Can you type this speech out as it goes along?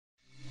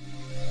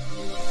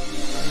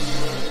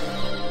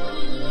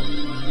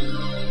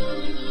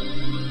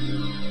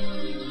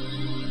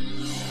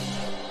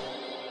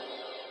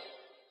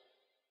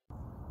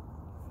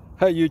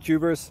Hey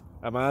YouTubers,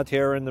 I'm out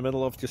here in the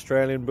middle of the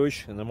Australian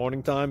bush in the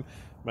morning time.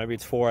 Maybe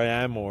it's 4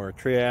 a.m. or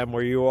 3 a.m.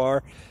 where you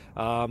are.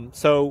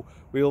 So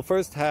we'll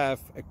first have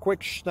a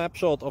quick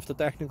snapshot of the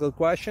technical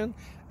question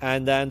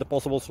and then the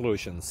possible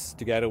solutions,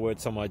 together with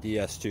some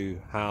ideas to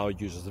how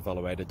users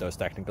evaluated those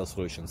technical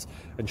solutions.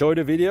 Enjoy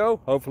the video,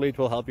 hopefully it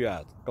will help you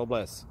out. God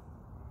bless.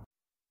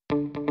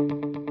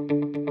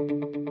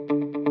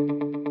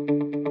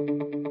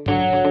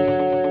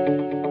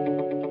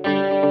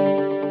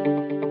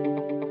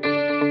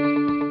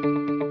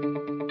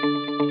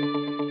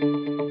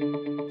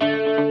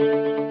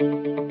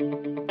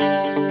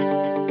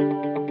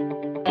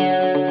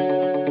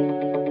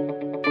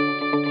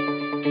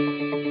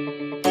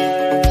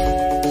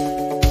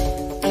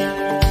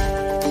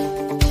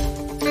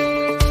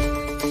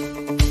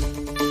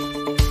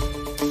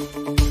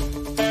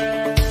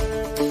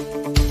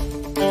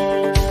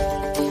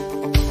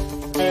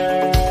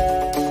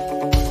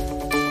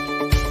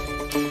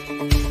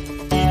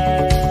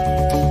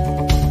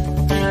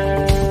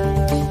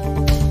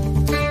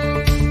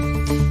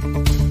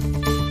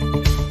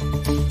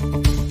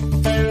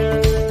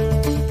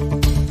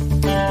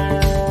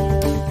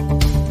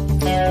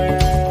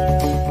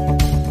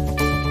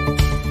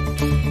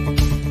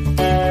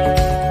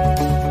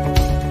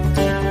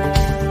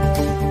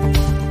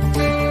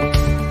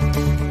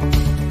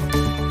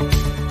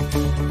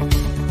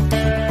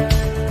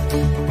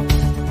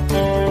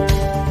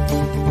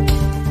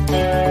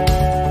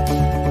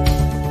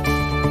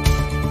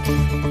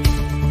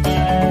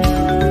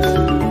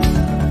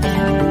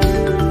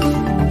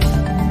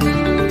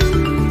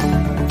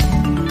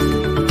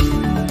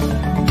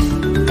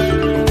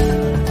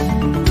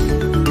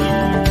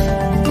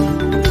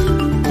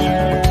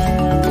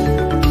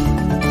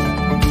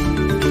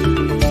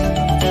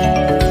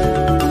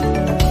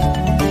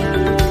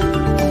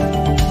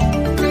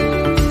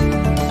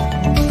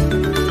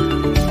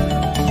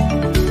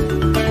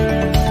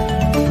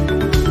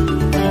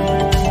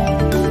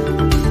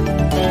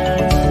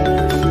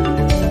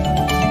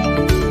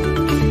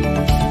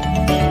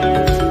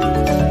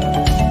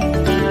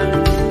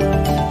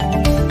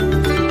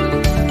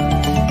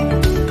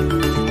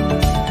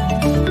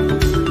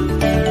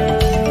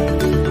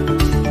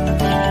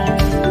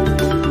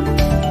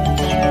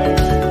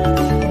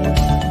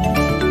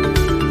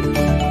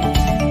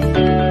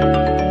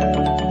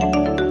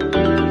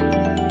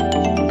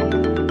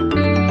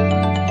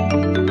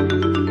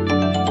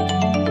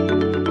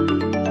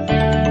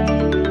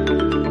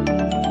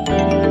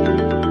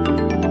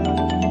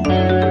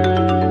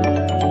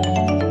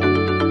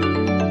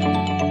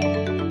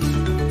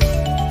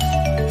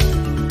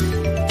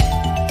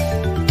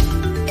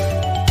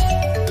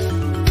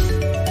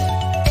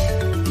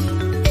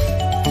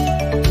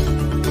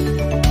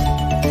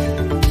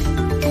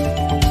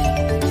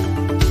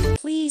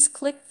 Please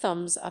click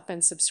thumbs up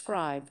and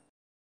subscribe.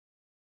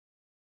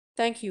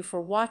 Thank you for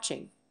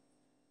watching.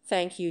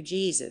 Thank you,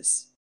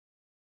 Jesus.